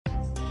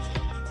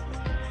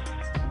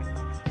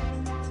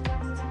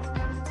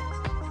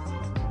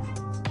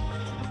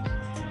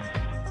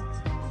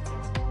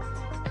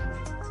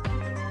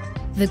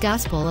The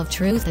gospel of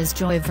truth is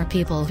joy for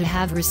people who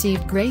have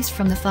received grace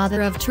from the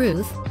Father of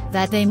truth,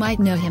 that they might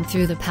know him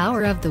through the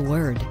power of the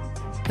Word.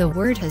 The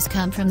Word has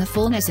come from the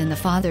fullness in the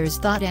Father's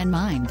thought and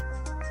mind.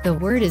 The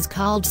Word is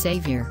called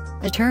Savior,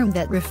 a term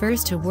that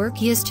refers to work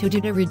he is to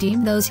do to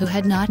redeem those who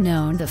had not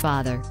known the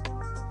Father.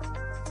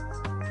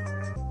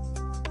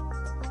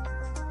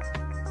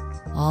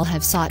 All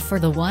have sought for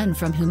the one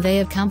from whom they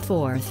have come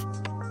forth.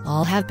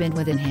 All have been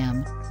within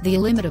him, the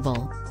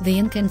illimitable, the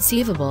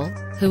inconceivable,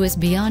 who is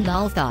beyond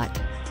all thought.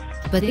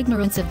 But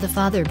ignorance of the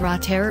Father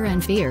brought terror,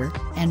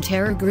 and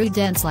terror grew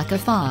dense like a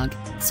fog,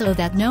 so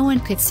that no one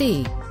could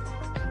see.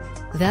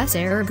 Thus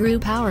error grew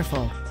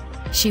powerful.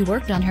 She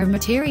worked on her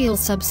material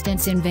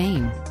substance in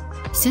vain.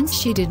 Since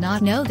she did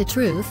not know the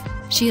truth,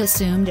 she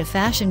assumed a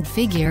fashioned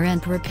figure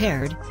and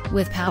prepared,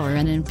 with power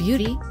and in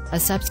beauty, a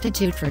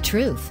substitute for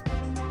truth.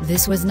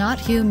 This was not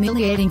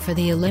humiliating for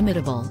the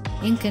illimitable,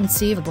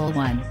 inconceivable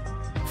one.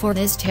 For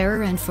this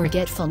terror and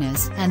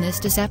forgetfulness and this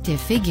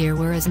deceptive figure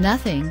were as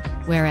nothing,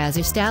 whereas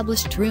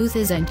established truth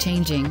is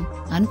unchanging,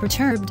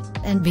 unperturbed,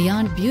 and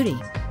beyond beauty.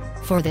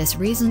 For this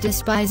reason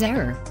despise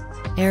error.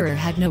 Error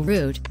had no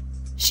root.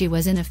 She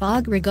was in a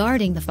fog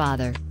regarding the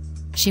Father.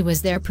 She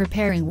was there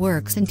preparing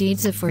works and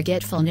deeds of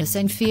forgetfulness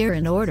and fear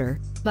in order,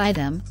 by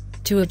them,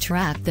 to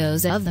attract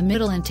those of the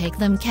middle and take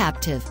them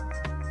captive.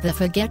 The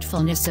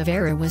forgetfulness of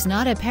error was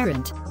not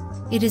apparent.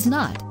 It is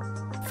not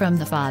from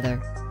the Father.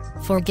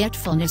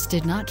 Forgetfulness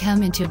did not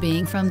come into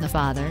being from the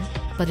Father,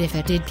 but if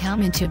it did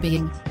come into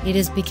being, it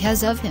is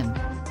because of him.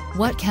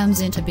 What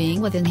comes into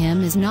being within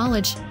him is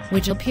knowledge,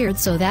 which appeared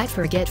so that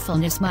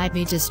forgetfulness might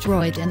be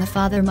destroyed and the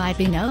Father might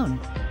be known.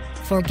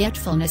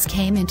 Forgetfulness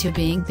came into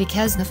being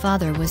because the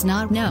Father was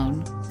not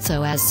known,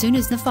 so as soon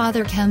as the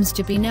Father comes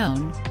to be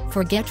known,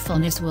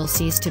 forgetfulness will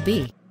cease to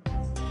be.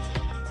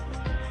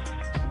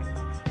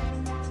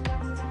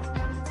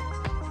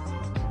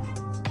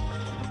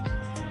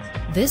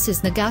 This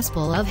is the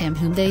gospel of him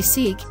whom they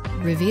seek,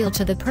 revealed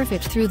to the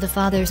perfect through the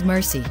Father's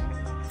mercy.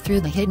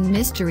 Through the hidden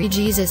mystery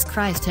Jesus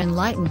Christ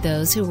enlightened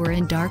those who were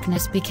in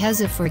darkness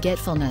because of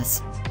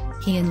forgetfulness.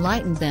 He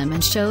enlightened them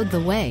and showed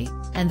the way,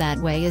 and that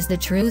way is the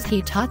truth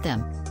he taught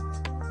them.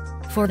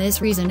 For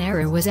this reason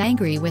error was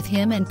angry with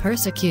him and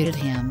persecuted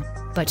him,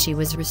 but she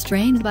was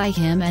restrained by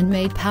him and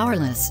made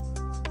powerless.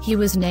 He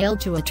was nailed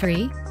to a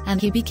tree,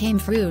 and he became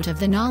fruit of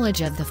the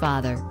knowledge of the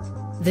Father.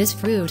 This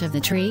fruit of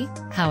the tree,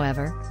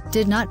 however,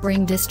 did not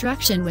bring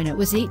destruction when it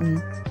was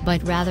eaten,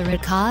 but rather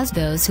it caused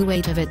those who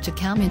ate of it to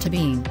come into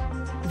being.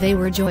 They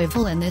were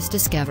joyful in this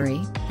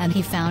discovery, and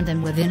he found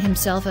them within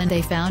himself and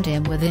they found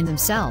him within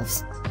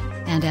themselves.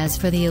 And as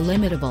for the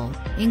illimitable,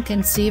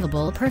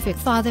 inconceivable perfect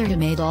Father who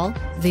made all,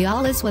 the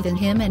all is within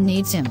him and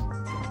needs him.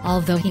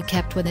 Although he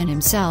kept within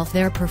himself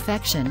their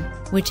perfection,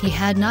 which he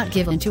had not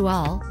given to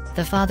all,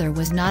 the Father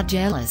was not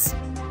jealous.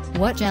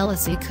 What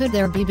jealousy could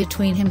there be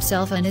between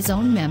himself and his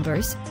own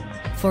members?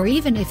 For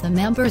even if the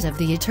members of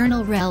the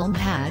eternal realm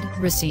had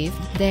received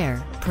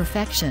their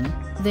perfection,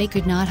 they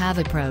could not have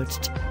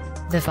approached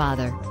the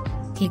Father.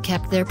 He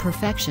kept their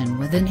perfection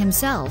within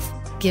himself,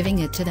 giving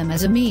it to them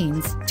as a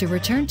means to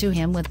return to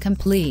him with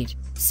complete,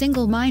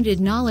 single-minded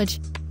knowledge.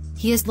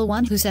 He is the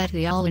one who set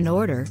the all in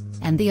order,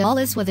 and the all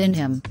is within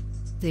him.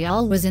 The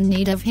all was in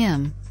need of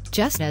him,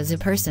 just as a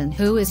person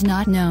who is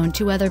not known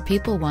to other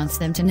people wants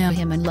them to know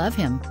him and love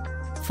him.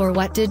 For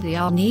what did the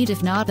all need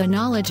if not the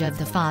knowledge of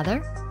the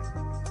Father?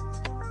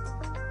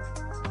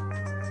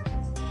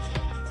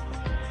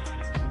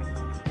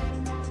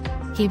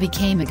 He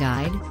became a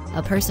guide,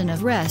 a person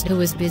of rest who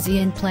was busy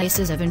in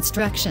places of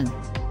instruction.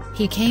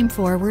 He came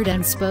forward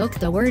and spoke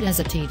the word as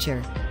a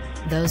teacher.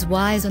 Those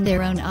wise in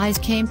their own eyes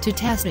came to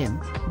test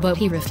him, but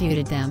he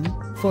refuted them,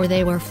 for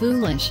they were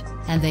foolish,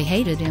 and they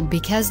hated him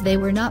because they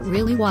were not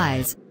really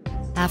wise.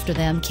 After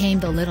them came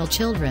the little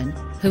children,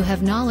 who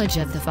have knowledge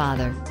of the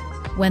Father.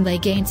 When they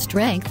gained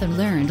strength and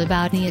learned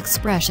about the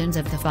expressions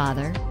of the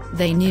Father,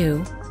 they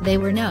knew, they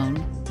were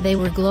known, they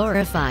were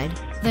glorified,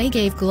 they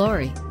gave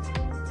glory.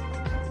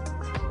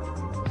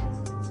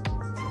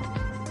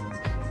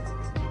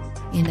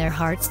 In their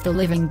hearts the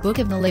living book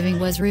of the living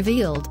was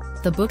revealed,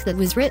 the book that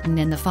was written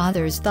in the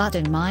Father's thought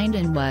and mind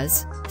and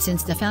was,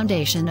 since the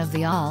foundation of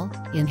the all,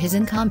 in his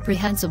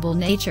incomprehensible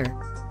nature.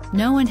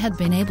 No one had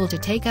been able to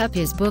take up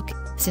his book,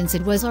 since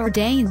it was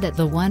ordained that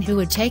the one who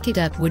would take it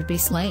up would be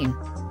slain.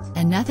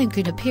 And nothing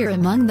could appear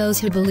among those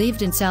who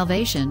believed in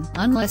salvation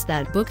unless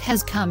that book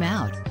has come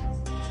out.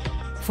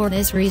 For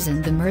this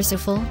reason the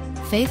merciful,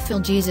 faithful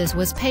Jesus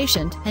was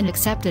patient and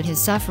accepted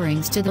his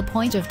sufferings to the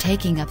point of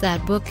taking up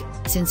that book,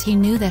 since he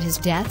knew that his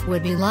death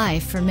would be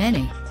life for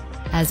many.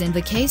 As in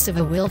the case of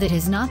a will that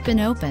has not been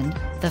opened,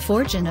 the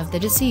fortune of the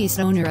deceased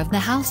owner of the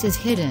house is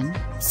hidden,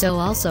 so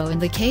also in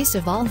the case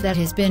of all that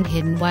has been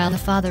hidden while the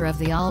Father of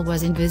the all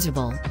was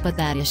invisible, but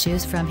that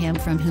issues from him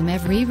from whom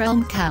every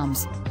realm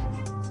comes.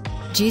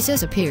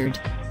 Jesus appeared,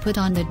 put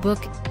on that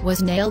book,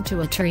 was nailed to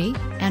a tree,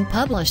 and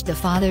published the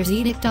Father's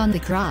edict on the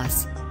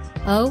cross.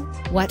 Oh,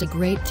 what a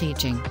great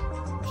teaching!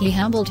 He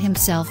humbled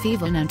himself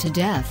even unto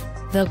death,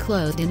 though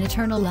clothed in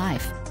eternal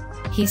life.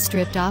 He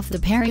stripped off the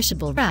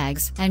perishable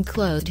rags and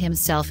clothed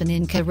himself in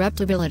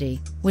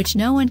incorruptibility, which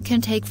no one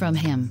can take from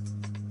him.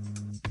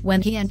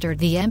 When he entered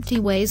the empty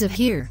ways of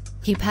here,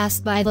 he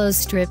passed by those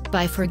stripped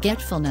by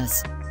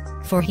forgetfulness.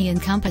 For he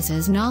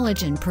encompasses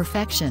knowledge and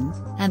perfection,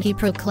 and he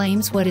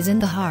proclaims what is in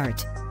the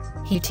heart.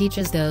 He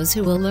teaches those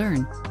who will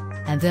learn.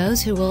 And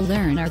those who will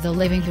learn are the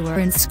living who are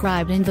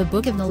inscribed in the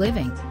book of the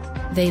living.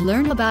 They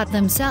learn about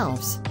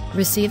themselves,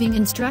 receiving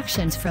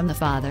instructions from the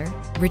Father,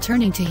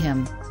 returning to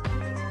him.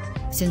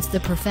 Since the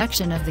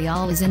perfection of the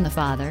all is in the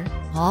Father,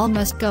 all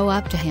must go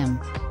up to him.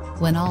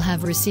 When all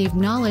have received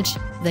knowledge,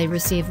 they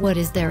receive what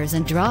is theirs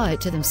and draw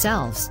it to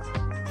themselves.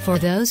 For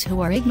those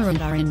who are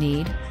ignorant are in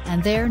need,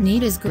 and their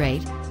need is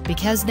great,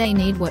 because they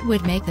need what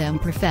would make them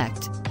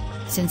perfect.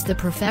 Since the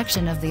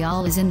perfection of the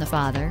all is in the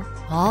Father,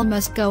 all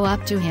must go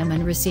up to him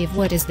and receive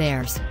what is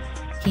theirs.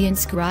 He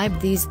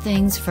inscribed these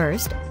things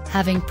first,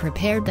 having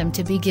prepared them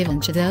to be given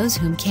to those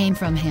whom came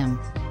from him.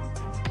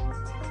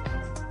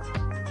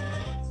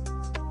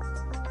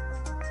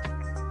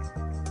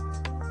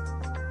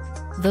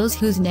 Those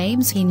whose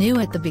names he knew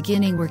at the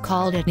beginning were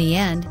called at the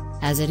end,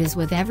 as it is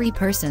with every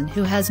person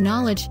who has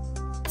knowledge.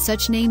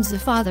 Such names the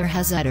Father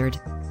has uttered.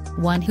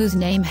 One whose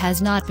name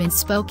has not been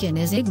spoken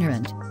is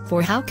ignorant,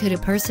 for how could a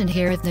person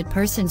hear if that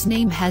person's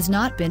name has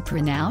not been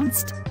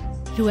pronounced?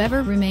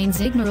 Whoever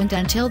remains ignorant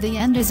until the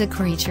end is a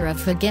creature of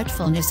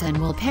forgetfulness and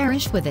will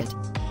perish with it.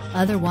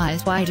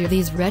 Otherwise, why do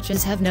these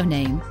wretches have no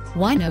name,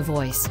 why no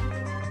voice?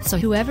 So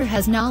whoever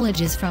has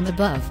knowledge is from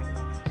above.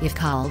 If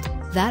called,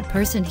 that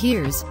person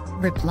hears,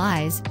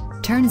 replies,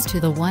 turns to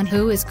the one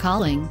who is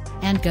calling,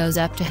 and goes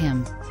up to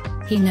him.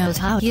 He knows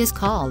how he is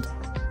called.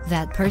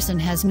 That person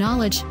has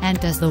knowledge and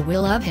does the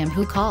will of him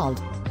who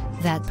called.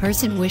 That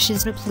person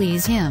wishes to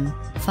please him,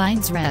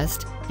 finds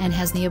rest, and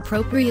has the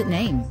appropriate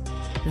name.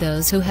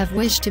 Those who have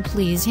wished to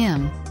please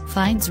him,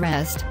 finds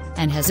rest,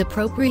 and has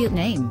appropriate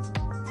name.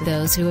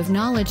 Those who have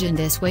knowledge in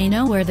this way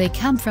know where they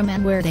come from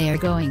and where they are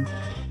going.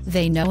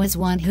 They know as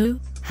one who,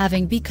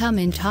 having become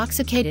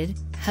intoxicated,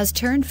 has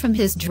turned from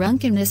his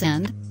drunkenness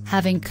and,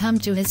 having come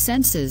to his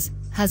senses,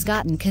 has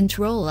gotten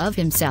control of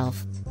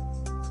himself.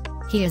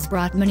 He has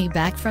brought many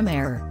back from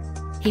error.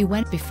 He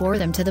went before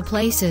them to the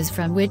places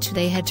from which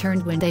they had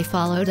turned when they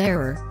followed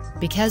error,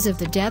 because of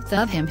the depth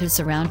of him who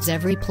surrounds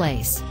every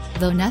place,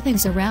 though nothing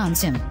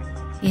surrounds him.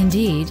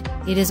 Indeed,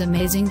 it is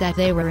amazing that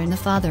they were in the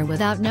Father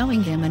without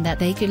knowing him and that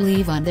they could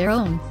leave on their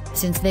own,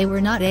 since they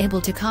were not able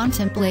to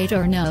contemplate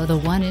or know the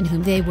one in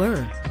whom they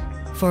were.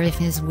 For if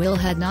his will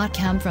had not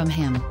come from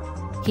him,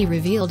 he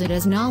revealed it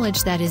as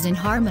knowledge that is in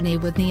harmony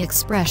with the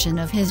expression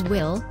of his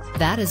will,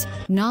 that is,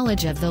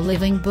 knowledge of the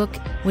living book,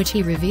 which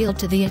he revealed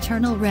to the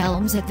eternal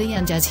realms at the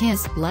end as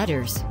his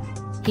letters.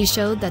 He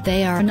showed that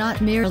they are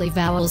not merely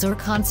vowels or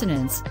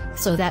consonants,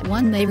 so that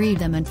one may read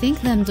them and think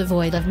them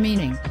devoid of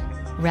meaning.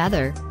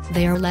 Rather,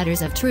 they are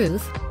letters of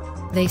truth.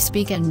 They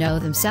speak and know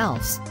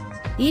themselves.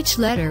 Each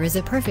letter is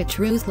a perfect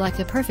truth like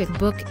a perfect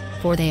book,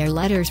 for they are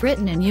letters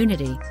written in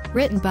unity,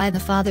 written by the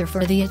Father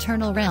for the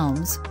eternal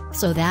realms,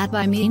 so that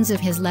by means of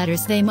his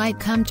letters they might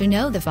come to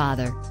know the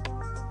Father.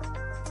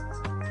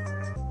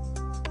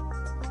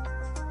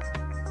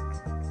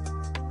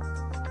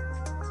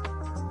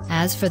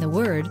 As for the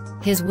Word,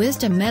 his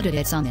wisdom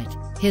meditates on it,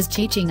 his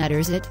teaching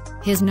utters it,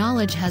 his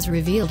knowledge has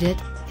revealed it,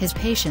 his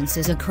patience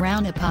is a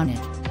crown upon it,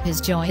 his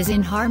joy is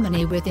in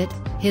harmony with it,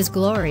 his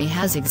glory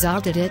has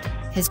exalted it,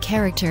 his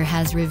character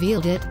has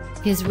revealed it,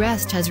 his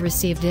rest has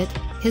received it,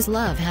 his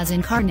love has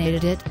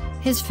incarnated it,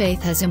 his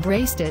faith has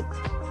embraced it.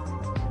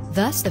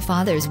 Thus the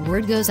Father's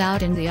word goes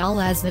out in the all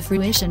as the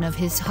fruition of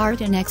his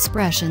heart and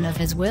expression of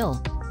his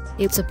will.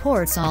 It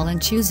supports all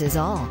and chooses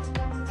all.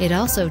 It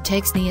also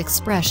takes the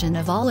expression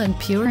of all and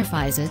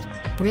purifies it,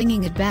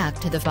 bringing it back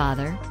to the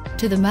Father,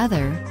 to the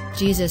Mother,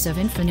 Jesus of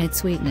infinite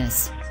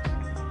sweetness.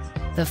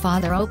 The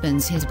Father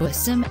opens his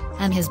bosom,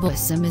 and his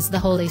bosom is the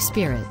Holy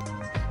Spirit.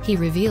 He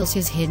reveals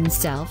his hidden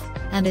self,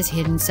 and his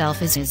hidden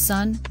self is his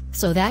Son,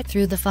 so that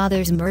through the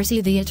Father's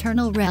mercy the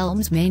eternal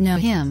realms may know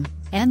him,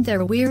 and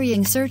their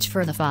wearying search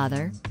for the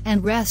Father,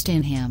 and rest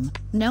in him,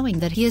 knowing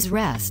that he is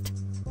rest.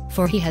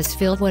 For he has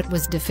filled what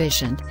was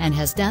deficient and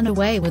has done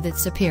away with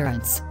its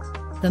appearance.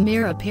 The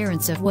mere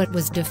appearance of what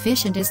was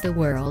deficient is the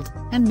world,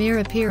 and mere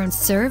appearance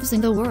serves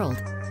in the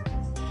world.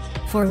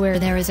 For where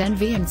there is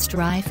envy and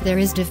strife there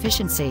is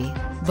deficiency,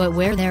 but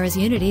where there is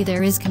unity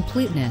there is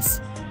completeness.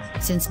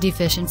 Since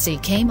deficiency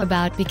came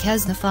about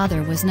because the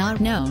Father was not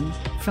known,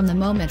 from the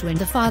moment when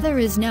the Father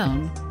is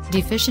known,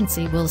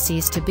 deficiency will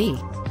cease to be.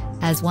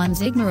 As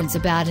one's ignorance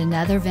about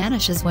another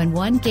vanishes when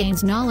one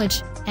gains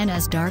knowledge, and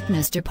as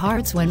darkness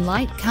departs when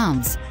light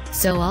comes,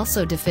 so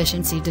also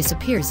deficiency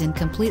disappears in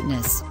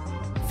completeness.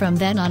 From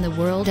then on the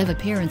world of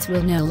appearance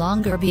will no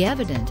longer be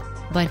evident,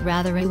 but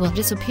rather it will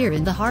disappear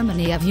in the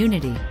harmony of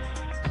unity.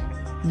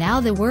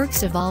 Now the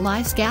works of all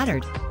lie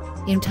scattered.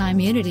 In time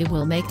unity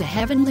will make the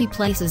heavenly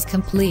places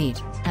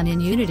complete, and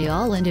in unity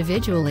all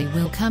individually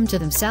will come to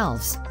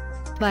themselves.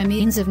 By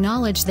means of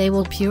knowledge they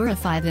will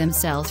purify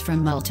themselves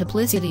from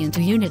multiplicity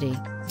into unity,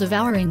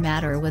 devouring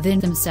matter within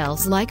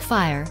themselves like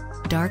fire,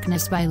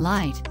 darkness by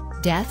light,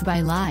 death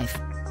by life.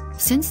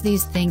 Since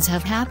these things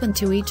have happened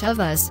to each of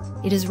us,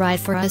 it is right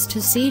for us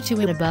to see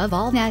to it above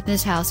all that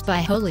this house be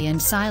holy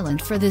and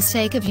silent for the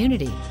sake of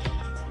unity.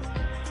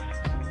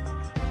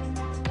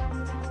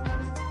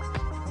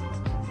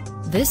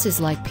 This is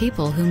like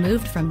people who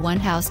moved from one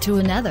house to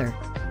another.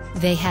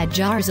 They had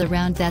jars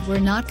around that were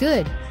not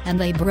good, and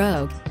they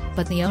broke,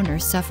 but the owner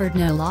suffered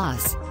no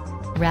loss.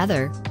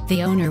 Rather,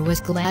 the owner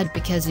was glad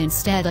because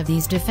instead of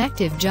these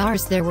defective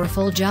jars there were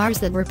full jars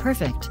that were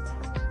perfect.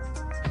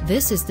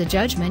 This is the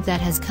judgment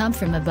that has come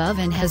from above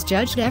and has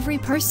judged every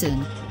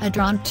person, a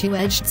drawn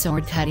two-edged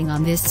sword cutting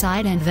on this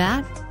side and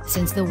that,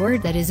 since the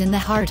word that is in the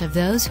heart of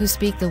those who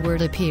speak the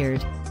word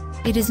appeared.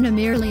 It is not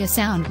merely a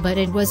sound but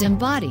it was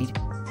embodied.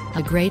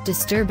 A great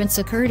disturbance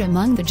occurred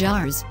among the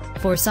jars,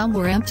 for some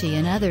were empty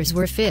and others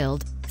were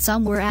filled,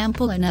 some were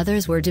ample and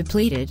others were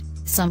depleted,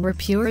 some were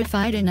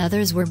purified and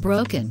others were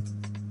broken.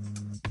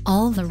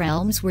 All the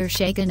realms were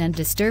shaken and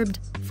disturbed,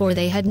 for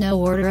they had no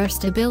order or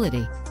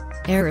stability.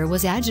 Error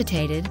was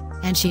agitated,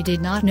 and she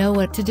did not know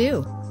what to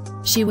do.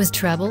 She was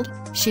troubled,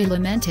 she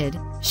lamented,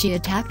 she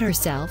attacked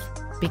herself,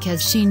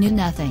 because she knew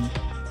nothing.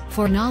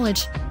 For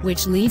knowledge,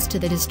 which leads to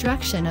the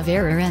destruction of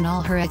error and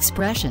all her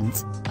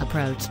expressions,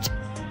 approached.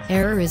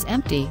 Error is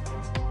empty.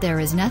 There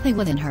is nothing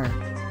within her.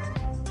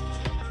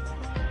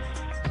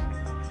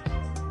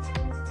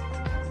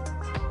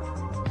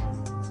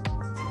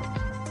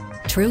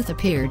 Truth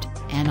appeared,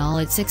 and all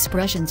its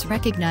expressions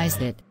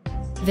recognized it.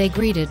 They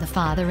greeted the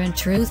Father in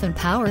truth and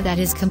power that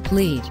is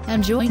complete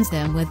and joins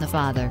them with the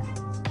Father.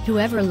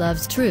 Whoever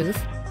loves truth,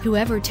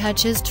 whoever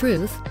touches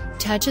truth,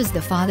 touches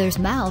the Father's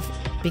mouth,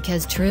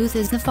 because truth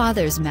is the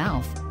Father's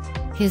mouth.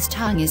 His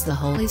tongue is the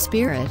Holy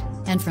Spirit,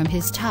 and from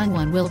his tongue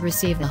one will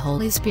receive the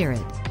Holy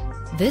Spirit.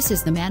 This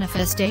is the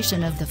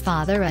manifestation of the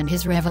Father and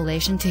his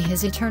revelation to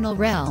his eternal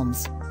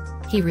realms.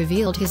 He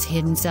revealed his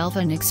hidden self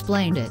and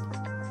explained it.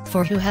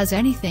 For who has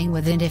anything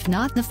within if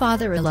not the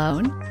Father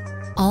alone?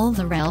 All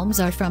the realms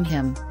are from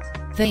him.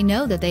 They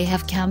know that they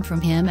have come from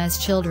him as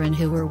children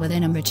who were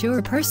within a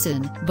mature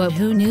person, but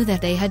who knew that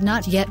they had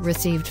not yet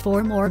received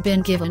form or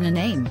been given a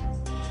name.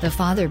 The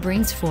Father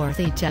brings forth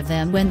each of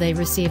them when they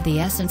receive the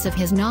essence of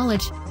his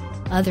knowledge.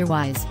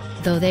 Otherwise,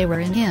 though they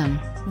were in him,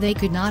 they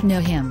could not know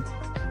him.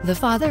 The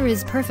Father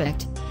is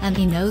perfect, and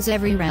he knows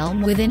every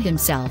realm within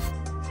himself.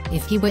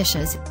 If he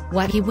wishes,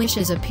 what he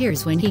wishes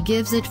appears when he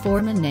gives it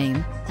form and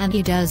name, and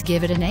he does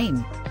give it a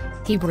name.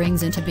 He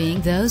brings into being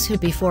those who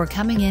before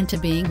coming into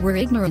being were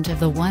ignorant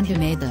of the one who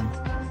made them.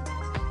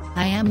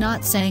 I am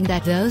not saying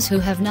that those who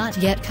have not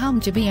yet come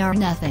to be are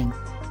nothing.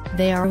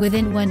 They are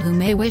within one who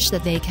may wish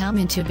that they come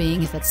into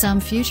being if at some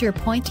future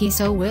point he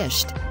so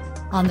wished.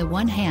 On the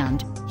one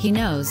hand, he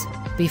knows,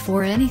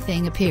 before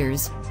anything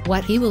appears,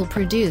 what he will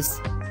produce.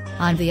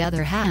 On the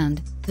other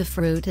hand, the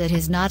fruit that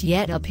has not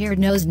yet appeared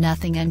knows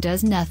nothing and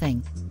does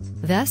nothing.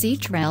 Thus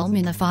each realm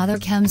in the Father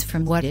comes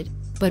from what it,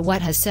 but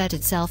what has set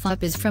itself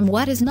up is from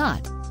what is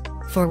not.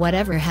 For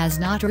whatever has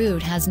not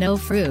root has no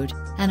fruit,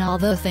 and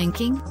although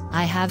thinking,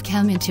 I have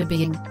come into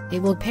being,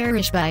 it will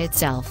perish by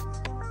itself.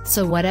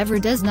 So whatever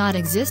does not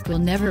exist will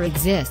never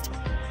exist.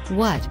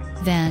 What,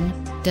 then,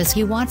 does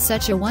he want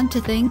such a one to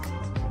think?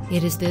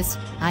 It is this,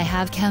 I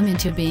have come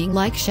into being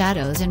like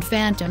shadows and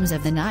phantoms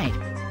of the night.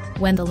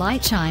 When the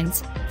light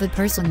shines, the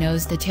person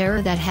knows the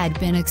terror that had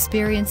been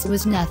experienced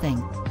was nothing.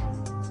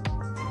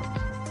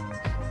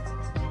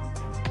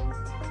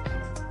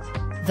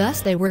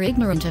 Thus they were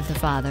ignorant of the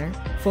Father,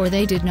 for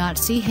they did not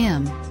see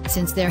him,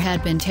 since there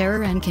had been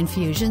terror and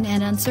confusion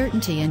and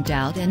uncertainty and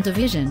doubt and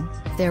division.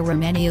 There were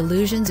many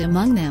illusions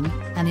among them,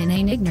 and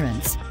inane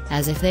ignorance,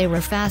 as if they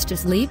were fast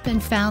asleep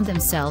and found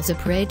themselves a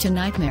prey to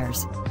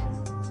nightmares.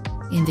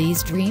 In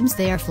these dreams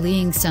they are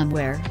fleeing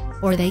somewhere,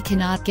 or they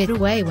cannot get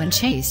away when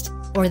chased,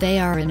 or they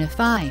are in a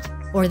fight,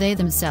 or they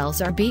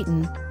themselves are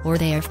beaten, or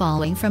they are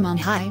falling from on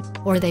high,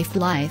 or they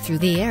fly through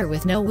the air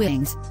with no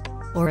wings.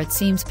 Or it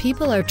seems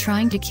people are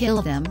trying to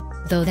kill them,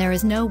 though there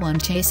is no one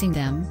chasing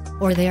them,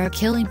 or they are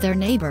killing their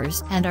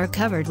neighbors and are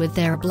covered with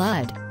their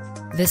blood.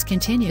 This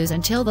continues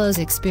until those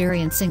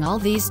experiencing all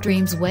these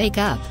dreams wake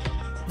up.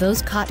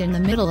 Those caught in the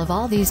middle of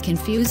all these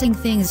confusing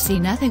things see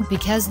nothing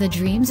because the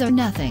dreams are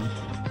nothing.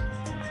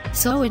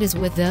 So it is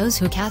with those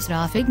who cast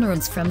off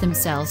ignorance from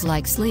themselves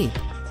like sleep.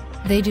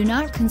 They do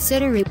not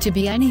consider it to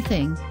be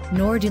anything,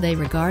 nor do they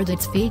regard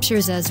its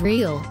features as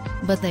real,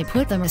 but they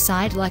put them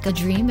aside like a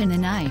dream in the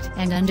night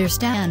and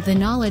understand the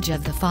knowledge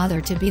of the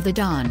Father to be the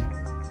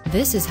dawn.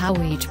 This is how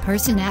each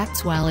person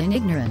acts while in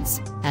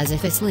ignorance, as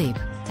if asleep,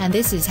 and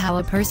this is how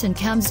a person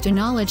comes to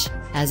knowledge,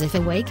 as if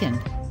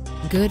awakened.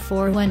 Good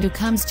for one who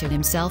comes to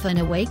himself and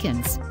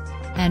awakens.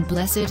 And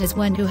blessed is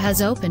one who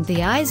has opened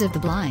the eyes of the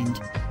blind.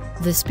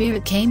 The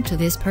Spirit came to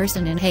this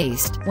person in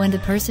haste when the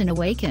person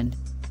awakened.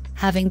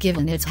 Having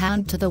given its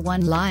hand to the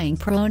one lying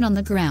prone on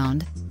the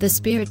ground, the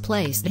Spirit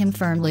placed him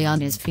firmly on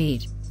his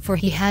feet, for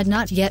he had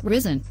not yet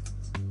risen.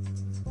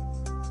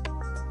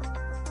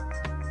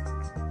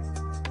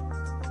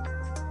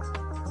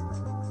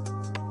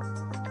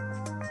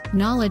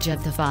 Knowledge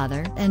of the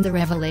Father and the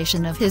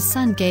revelation of his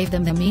Son gave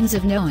them the means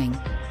of knowing.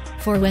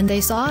 For when they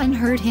saw and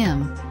heard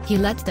him, he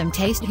let them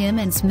taste him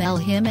and smell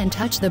him and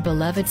touch the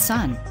beloved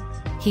Son.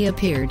 He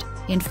appeared,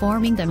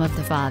 informing them of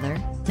the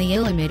Father, the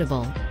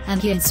illimitable,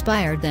 and he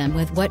inspired them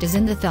with what is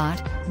in the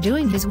thought,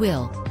 doing his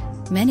will.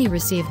 Many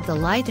received the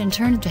light and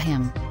turned to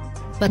him.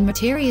 But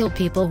material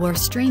people were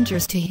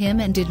strangers to him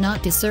and did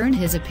not discern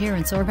his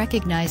appearance or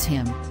recognize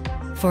him.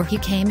 For he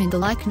came in the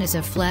likeness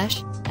of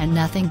flesh, and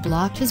nothing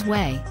blocked his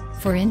way,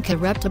 for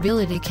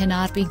incorruptibility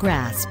cannot be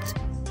grasped.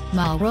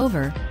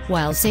 Moreover,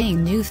 while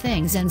saying new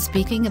things and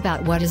speaking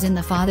about what is in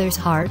the Father's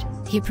heart,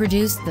 he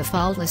produced the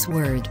faultless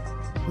Word.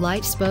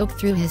 Light spoke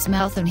through his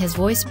mouth and his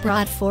voice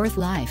brought forth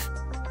life.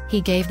 He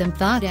gave them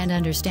thought and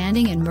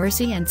understanding and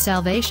mercy and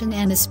salvation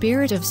and a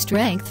spirit of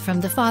strength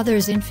from the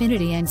Father's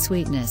infinity and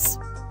sweetness.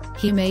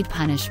 He made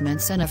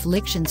punishments and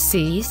afflictions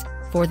cease,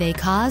 for they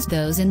caused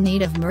those in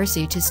need of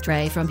mercy to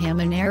stray from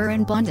him in error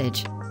and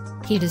bondage.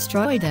 He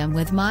destroyed them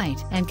with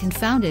might and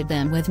confounded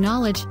them with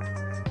knowledge.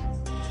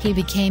 He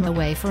became a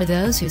way for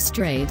those who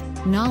strayed,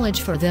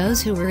 knowledge for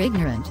those who were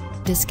ignorant,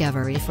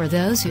 discovery for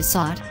those who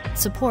sought,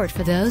 support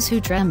for those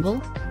who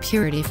tremble,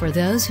 purity for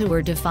those who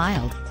were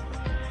defiled.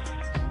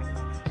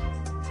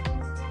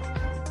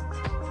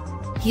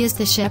 He is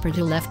the shepherd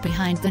who left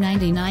behind the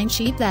 99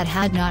 sheep that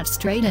had not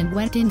strayed and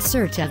went in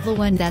search of the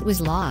one that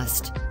was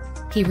lost.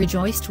 He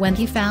rejoiced when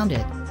he found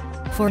it.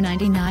 For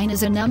 99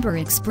 is a number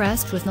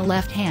expressed with the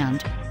left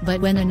hand, but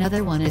when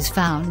another one is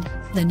found,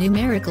 the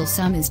numerical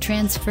sum is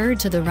transferred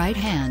to the right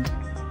hand.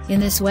 In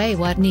this way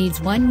what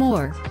needs one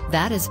more,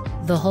 that is,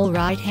 the whole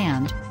right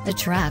hand,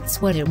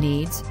 attracts what it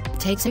needs,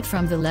 takes it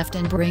from the left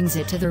and brings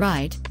it to the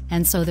right,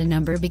 and so the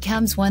number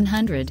becomes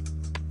 100.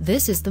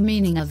 This is the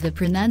meaning of the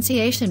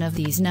pronunciation of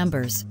these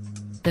numbers.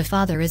 The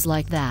Father is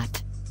like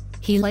that.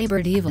 He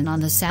labored even on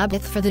the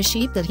Sabbath for the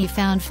sheep that he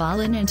found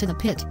fallen into the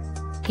pit.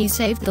 He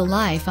saved the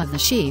life of the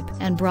sheep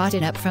and brought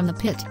it up from the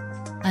pit.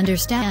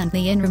 Understand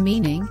the inner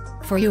meaning,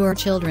 for you are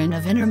children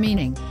of inner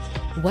meaning.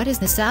 What is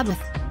the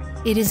Sabbath?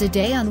 It is a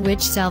day on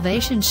which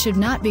salvation should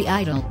not be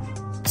idle.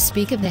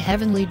 Speak of the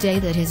heavenly day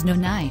that is no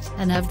night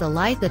and of the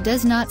light that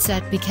does not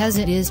set because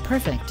it is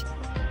perfect.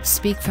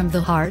 Speak from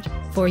the heart,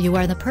 for you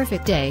are the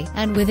perfect day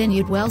and within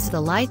you dwells the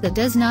light that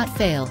does not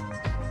fail.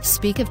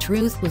 Speak of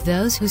truth with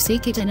those who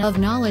seek it and of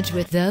knowledge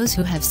with those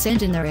who have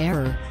sinned in their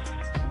error.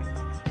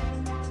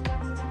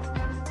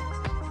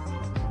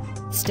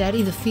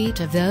 Steady the feet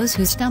of those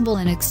who stumble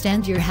and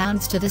extend your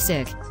hands to the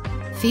sick.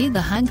 Feed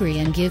the hungry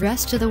and give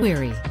rest to the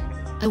weary.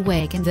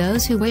 Awaken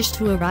those who wish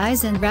to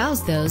arise and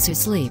rouse those who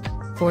sleep,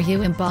 for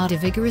you embody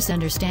vigorous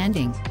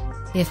understanding.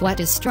 If what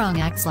is strong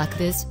acts like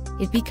this,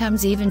 it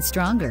becomes even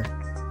stronger.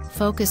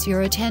 Focus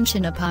your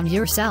attention upon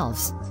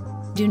yourselves.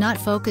 Do not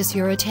focus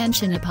your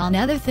attention upon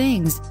other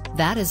things,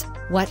 that is,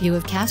 what you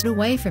have cast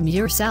away from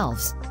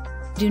yourselves.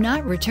 Do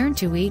not return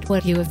to eat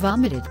what you have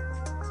vomited.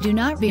 Do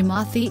not be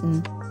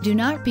moth-eaten, do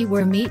not be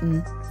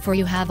worm-eaten, for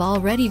you have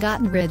already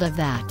gotten rid of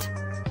that.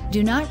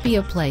 Do not be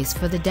a place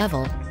for the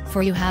devil,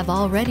 for you have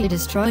already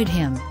destroyed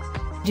him.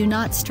 Do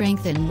not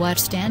strengthen what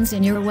stands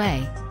in your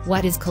way,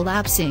 what is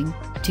collapsing,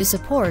 to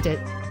support it.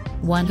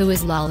 One who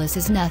is lawless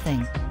is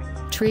nothing.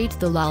 Treat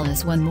the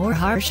lawless one more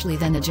harshly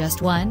than the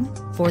just one,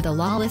 for the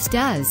lawless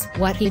does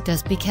what he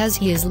does because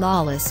he is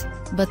lawless,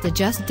 but the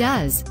just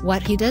does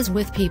what he does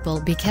with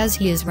people because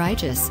he is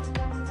righteous.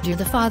 Do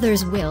the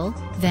Father's will,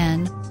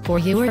 then, for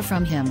you are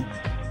from him.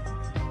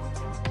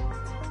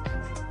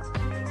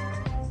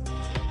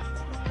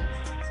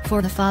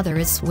 For the Father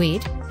is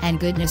sweet, and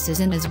goodness is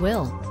in his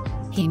will.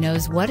 He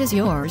knows what is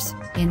yours,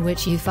 in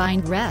which you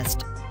find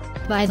rest.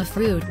 By the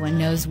fruit one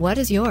knows what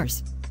is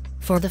yours.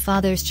 For the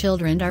Father's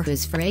children are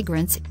his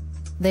fragrance.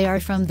 They are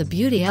from the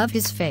beauty of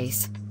his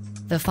face.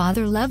 The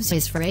Father loves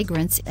his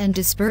fragrance and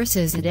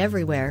disperses it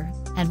everywhere,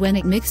 and when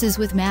it mixes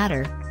with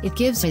matter, it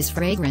gives his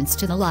fragrance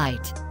to the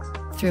light.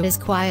 Through his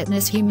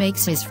quietness he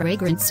makes his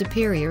fragrance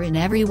superior in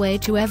every way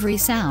to every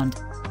sound.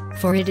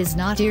 For it is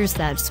not ears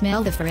that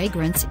smell the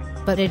fragrance,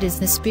 but it is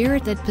the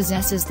Spirit that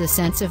possesses the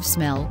sense of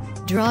smell,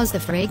 draws the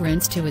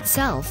fragrance to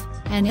itself,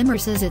 and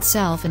immerses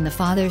itself in the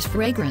Father's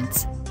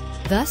fragrance.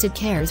 Thus it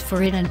cares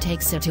for it and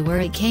takes it to where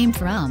it came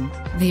from,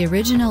 the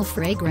original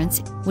fragrance,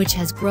 which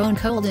has grown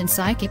cold in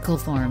psychical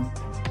form.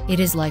 It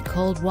is like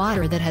cold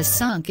water that has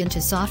sunk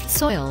into soft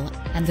soil,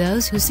 and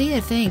those who see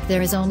it think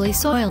there is only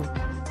soil.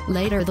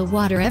 Later the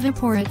water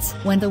evaporates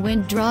when the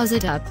wind draws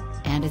it up,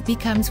 and it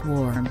becomes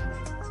warm.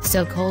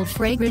 So cold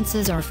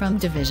fragrances are from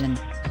division.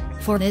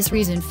 For this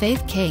reason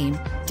faith came,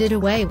 did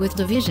away with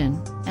division,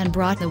 and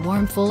brought the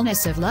warm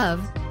fullness of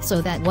love,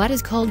 so that what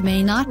is cold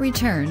may not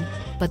return,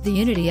 but the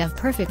unity of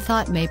perfect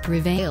thought may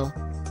prevail.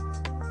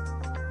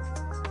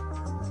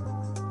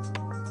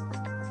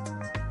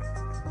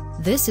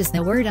 This is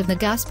the word of the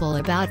gospel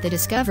about the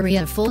discovery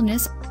of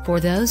fullness, for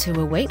those who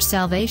await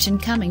salvation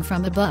coming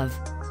from above.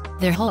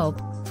 Their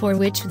hope, for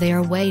which they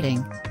are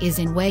waiting, is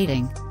in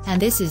waiting, and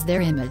this is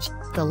their image,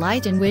 the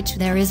light in which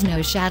there is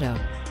no shadow.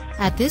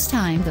 At this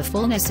time the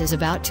fullness is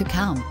about to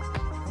come.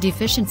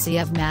 Deficiency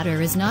of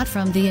matter is not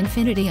from the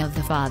infinity of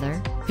the Father,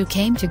 who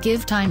came to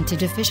give time to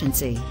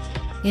deficiency.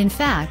 In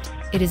fact,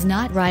 It is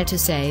not right to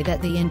say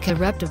that the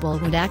incorruptible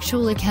would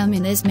actually come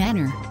in this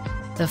manner.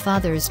 The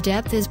Father's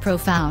depth is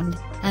profound,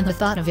 and the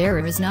thought of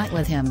error is not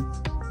with him.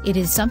 It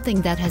is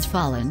something that has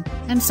fallen,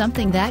 and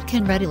something that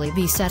can readily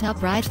be set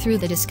up right through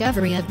the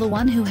discovery of the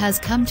one who has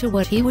come to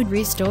what he would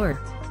restore.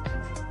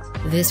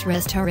 This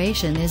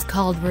restoration is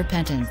called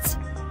repentance.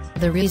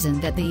 The reason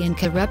that the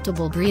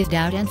incorruptible breathed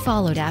out and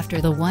followed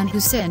after the one who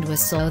sinned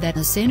was so that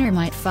the sinner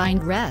might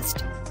find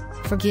rest.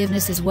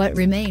 Forgiveness is what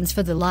remains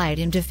for the light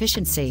in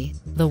deficiency,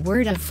 the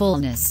word of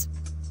fullness.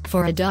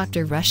 For a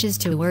doctor rushes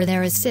to where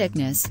there is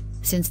sickness,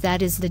 since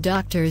that is the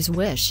doctor's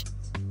wish.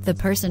 The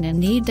person in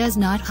need does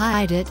not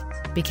hide it,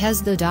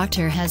 because the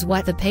doctor has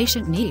what the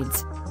patient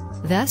needs.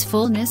 Thus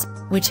fullness,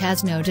 which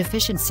has no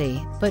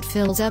deficiency, but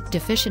fills up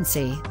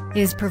deficiency,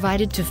 is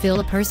provided to fill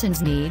a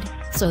person's need,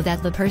 so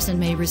that the person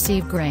may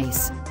receive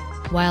grace.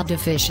 While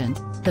deficient,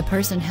 the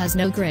person has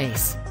no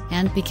grace,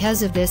 and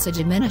because of this a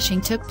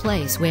diminishing took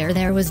place where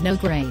there was no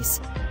grace.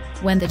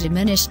 When the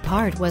diminished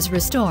part was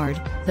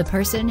restored, the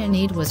person in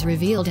need was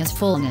revealed as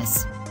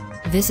fullness.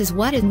 This is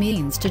what it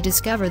means to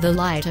discover the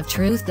light of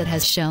truth that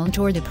has shone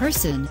toward a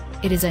person.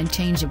 It is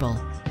unchangeable.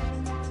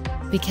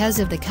 Because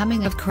of the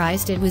coming of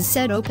Christ it was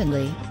said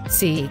openly,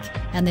 "Seek,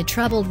 and the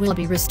troubled will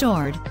be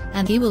restored,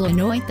 and he will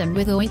anoint them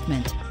with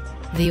ointment."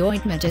 The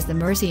ointment is the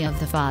mercy of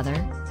the Father,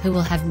 who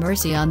will have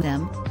mercy on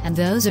them, and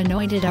those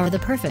anointed are the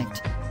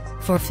perfect.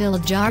 For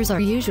filled jars are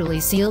usually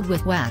sealed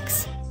with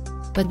wax.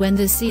 But when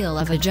the seal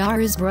of a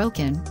jar is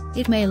broken,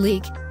 it may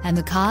leak, and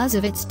the cause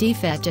of its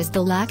defect is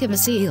the lack of a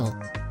seal.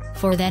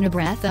 For then a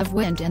breath of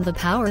wind and the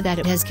power that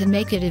it has can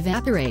make it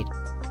evaporate.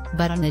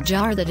 But on a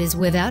jar that is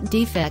without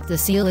defect the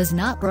seal is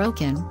not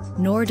broken,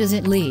 nor does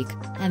it leak,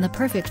 and the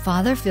perfect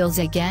Father fills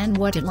again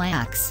what it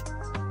lacks.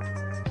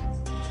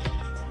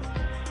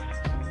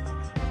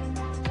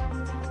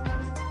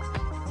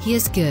 He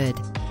is good.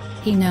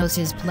 He knows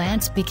his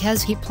plants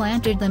because he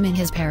planted them in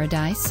his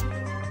paradise.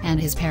 And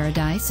his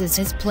paradise is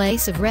his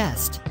place of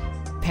rest.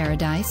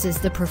 Paradise is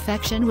the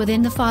perfection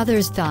within the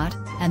Father's thought,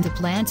 and the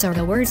plants are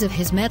the words of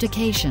his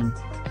medication.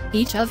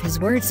 Each of his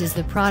words is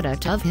the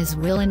product of his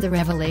will and the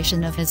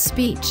revelation of his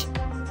speech.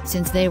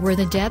 Since they were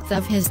the depth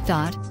of his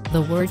thought,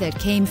 the word that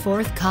came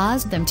forth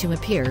caused them to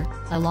appear,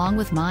 along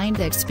with mind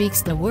that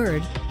speaks the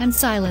word, and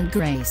silent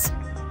grace.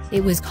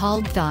 It was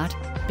called thought,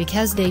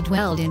 because they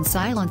dwelled in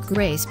silent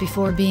grace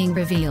before being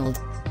revealed.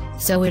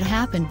 So it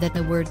happened that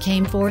the word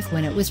came forth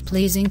when it was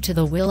pleasing to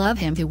the will of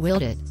him who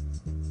willed it.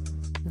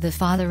 The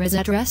Father is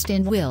at rest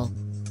in will.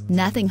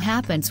 Nothing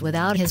happens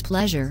without his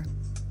pleasure.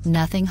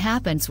 Nothing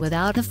happens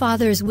without the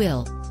Father's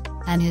will.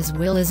 And his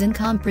will is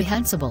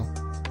incomprehensible.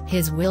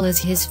 His will is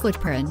his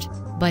footprint,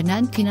 but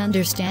none can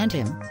understand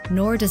him,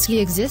 nor does he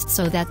exist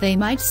so that they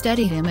might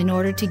study him in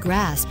order to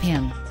grasp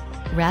him.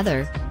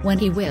 Rather, when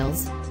he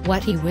wills,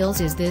 what he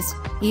wills is this: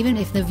 even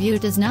if the view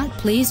does not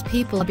please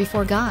people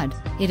before God,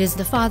 it is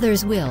the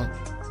Father's will.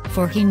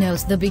 For he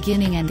knows the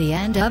beginning and the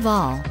end of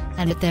all,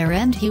 and at their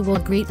end he will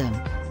greet them.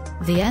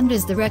 The end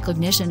is the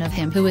recognition of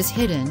him who is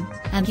hidden,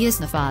 and he is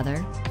the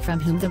Father, from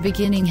whom the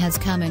beginning has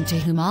come and to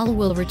whom all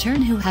will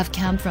return who have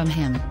come from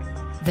him.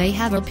 They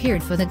have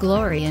appeared for the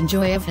glory and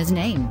joy of his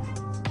name.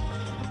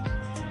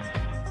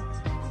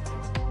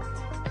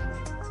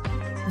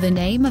 The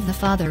name of the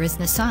Father is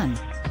the Son.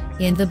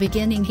 In the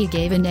beginning he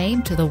gave a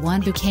name to the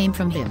one who came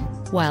from him,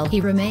 while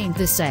he remained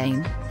the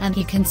same, and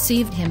he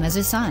conceived him as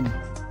a son.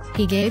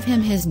 He gave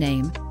him his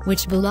name,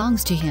 which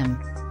belongs to him.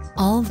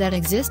 All that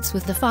exists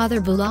with the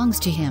Father belongs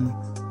to him.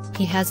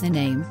 He has the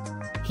name.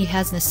 He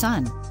has the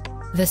Son.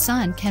 The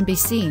Son can be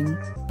seen,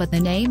 but the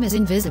name is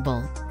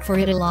invisible, for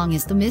it alone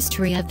is the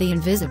mystery of the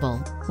invisible,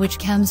 which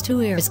comes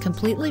to ears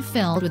completely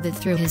filled with it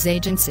through his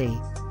agency.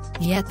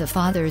 Yet the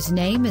Father's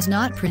name is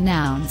not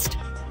pronounced.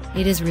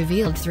 It is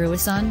revealed through a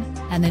Son,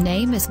 and the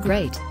name is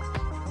great.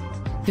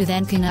 Who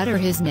then can utter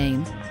his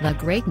name, the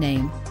great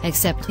name,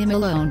 except him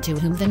alone to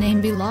whom the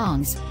name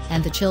belongs,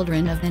 and the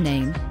children of the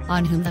name,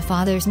 on whom the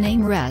Father's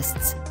name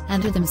rests,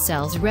 and who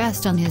themselves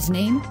rest on his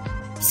name?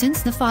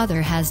 Since the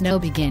Father has no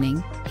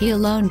beginning, he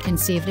alone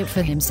conceived it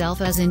for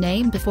himself as a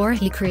name before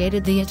he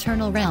created the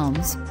eternal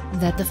realms,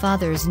 that the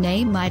Father's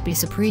name might be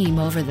supreme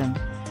over them.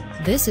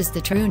 This is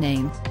the true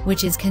name,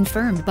 which is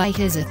confirmed by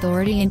his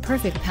authority and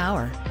perfect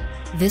power.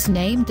 This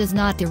name does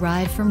not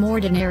derive from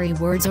ordinary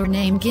words or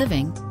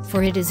name-giving,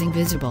 for it is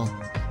invisible.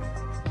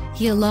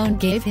 He alone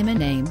gave him a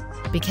name,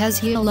 because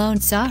he alone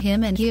saw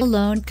him and he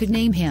alone could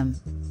name him.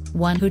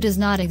 One who does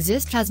not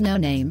exist has no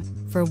name,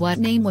 for what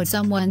name would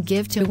someone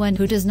give to one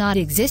who does not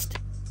exist?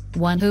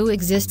 One who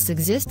exists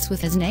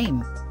with his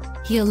name.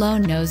 He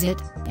alone knows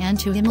it, and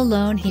to him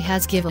alone he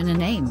has given a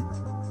name.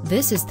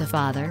 This is the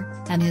Father,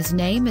 and his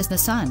name is the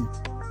Son.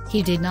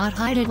 He did not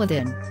hide it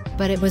within,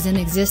 but it was in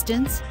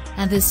existence,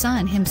 and the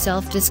Son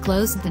himself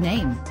disclosed the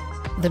name.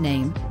 The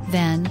name,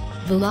 then,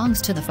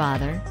 belongs to the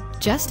Father,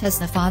 just as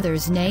the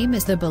Father's name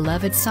is the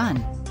beloved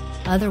Son.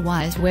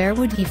 Otherwise where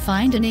would he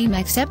find a name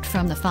except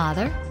from the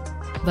Father?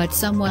 But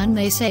someone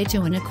may say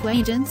to an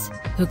acquaintance,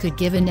 who could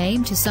give a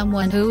name to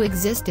someone who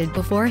existed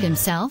before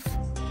himself?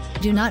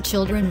 Do not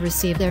children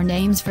receive their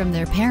names from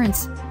their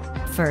parents?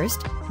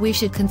 First, we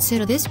should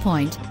consider this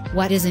point: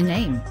 what is a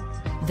name?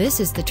 This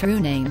is the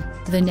true name,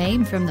 the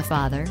name from the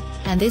Father,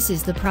 and this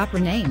is the proper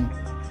name.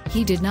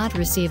 He did not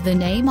receive the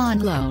name on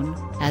loan,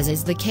 as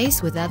is the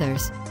case with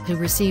others, who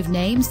receive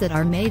names that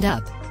are made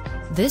up.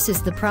 This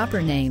is the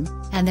proper name,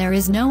 and there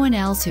is no one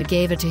else who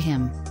gave it to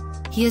him.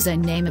 He is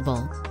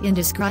unnameable,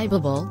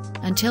 indescribable,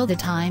 until the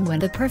time when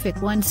the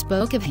Perfect One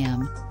spoke of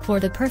him, for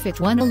the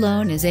Perfect One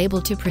alone is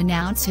able to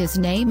pronounce his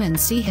name and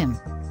see him.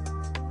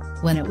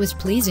 When it was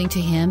pleasing to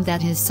him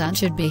that his Son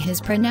should be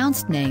his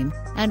pronounced name,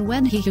 and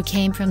when he who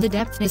came from the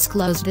depth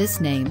disclosed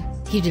this name,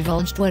 he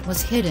divulged what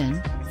was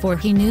hidden, for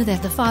he knew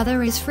that the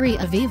Father is free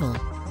of evil.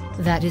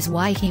 That is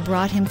why he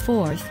brought him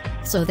forth,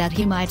 so that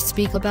he might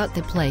speak about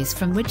the place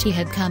from which he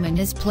had come in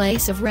his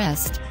place of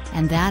rest,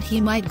 and that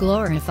he might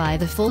glorify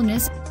the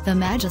fullness, the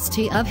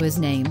majesty of his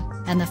name,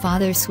 and the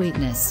Father's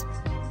sweetness.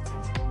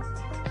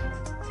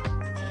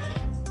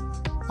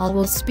 All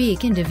will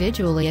speak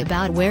individually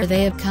about where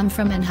they have come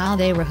from and how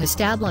they were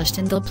established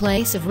in the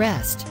place of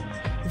rest.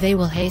 They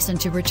will hasten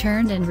to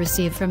return and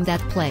receive from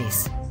that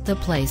place, the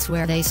place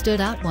where they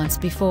stood out once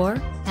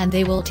before, and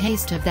they will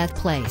taste of that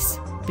place,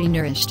 be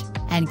nourished,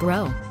 and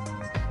grow.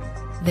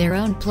 Their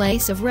own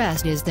place of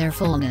rest is their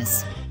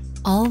fullness.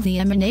 All the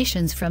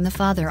emanations from the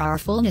Father are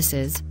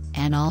fullnesses,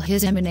 and all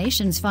his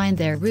emanations find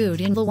their root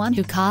in the one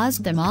who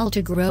caused them all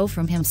to grow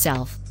from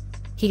himself.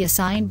 He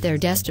assigned their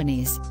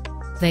destinies.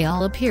 They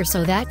all appear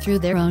so that through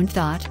their own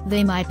thought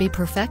they might be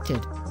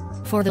perfected.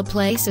 For the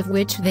place of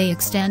which they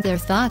extend their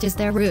thought is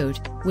their root,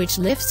 which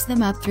lifts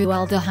them up through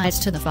all the heights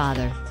to the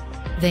Father.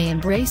 They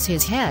embrace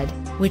his head,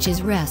 which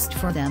is rest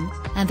for them,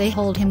 and they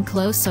hold him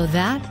close so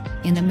that,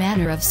 in a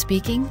manner of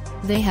speaking,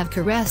 they have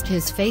caressed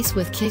his face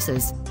with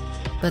kisses.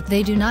 But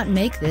they do not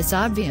make this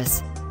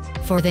obvious.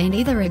 For they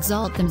neither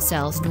exalt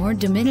themselves nor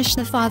diminish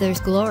the Father's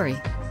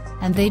glory.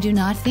 And they do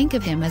not think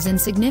of him as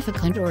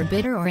insignificant or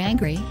bitter or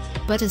angry,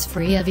 but as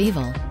free of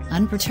evil,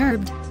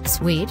 unperturbed,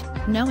 sweet,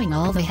 knowing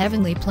all the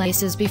heavenly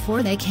places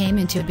before they came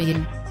into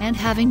being, and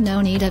having no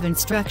need of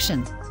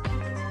instruction.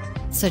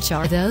 Such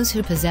are those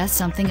who possess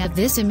something of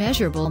this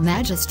immeasurable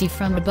majesty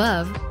from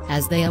above,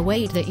 as they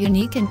await the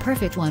unique and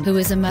perfect one who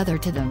is a mother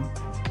to them.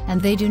 And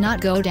they do not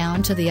go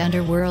down to the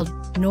underworld,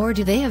 nor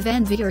do they have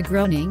envy or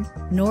groaning,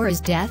 nor is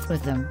death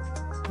with them.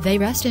 They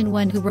rest in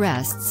one who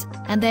rests,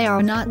 and they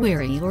are not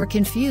weary or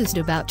confused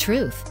about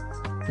truth.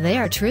 They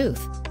are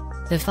truth.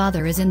 The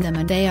Father is in them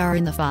and they are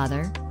in the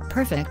Father,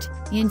 perfect,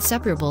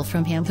 inseparable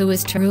from him who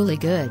is truly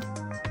good.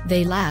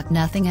 They lack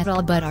nothing at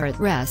all but are at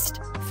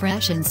rest,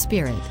 fresh in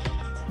spirit.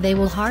 They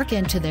will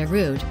hearken to their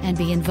root and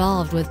be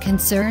involved with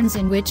concerns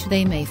in which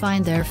they may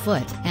find their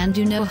foot and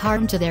do no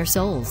harm to their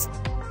souls.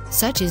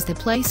 Such is the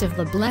place of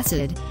the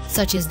blessed,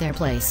 such is their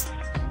place.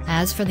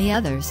 As for the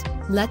others,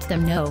 let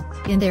them know,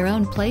 in their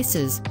own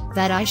places,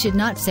 that I should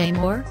not say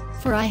more,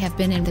 for I have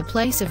been in the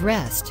place of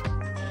rest.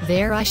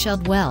 There I shall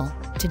dwell,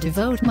 to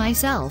devote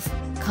myself,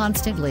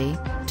 constantly,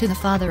 to the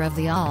Father of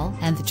the all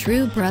and the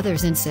true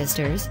brothers and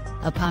sisters,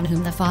 upon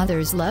whom the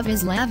Father's love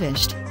is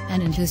lavished,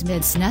 and in whose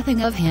midst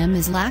nothing of him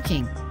is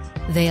lacking.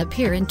 They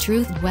appear in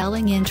truth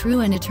dwelling in true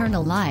and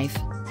eternal life,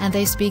 and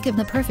they speak of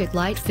the perfect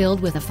light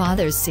filled with the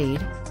Father's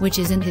seed, which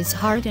is in his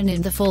heart and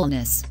in the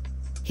fullness.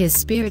 His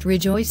Spirit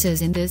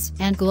rejoices in this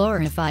and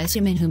glorifies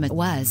him in whom it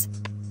was.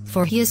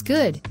 For he is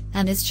good,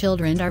 and his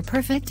children are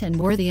perfect and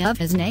worthy of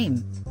his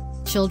name.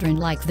 Children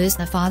like this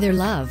the Father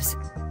loves.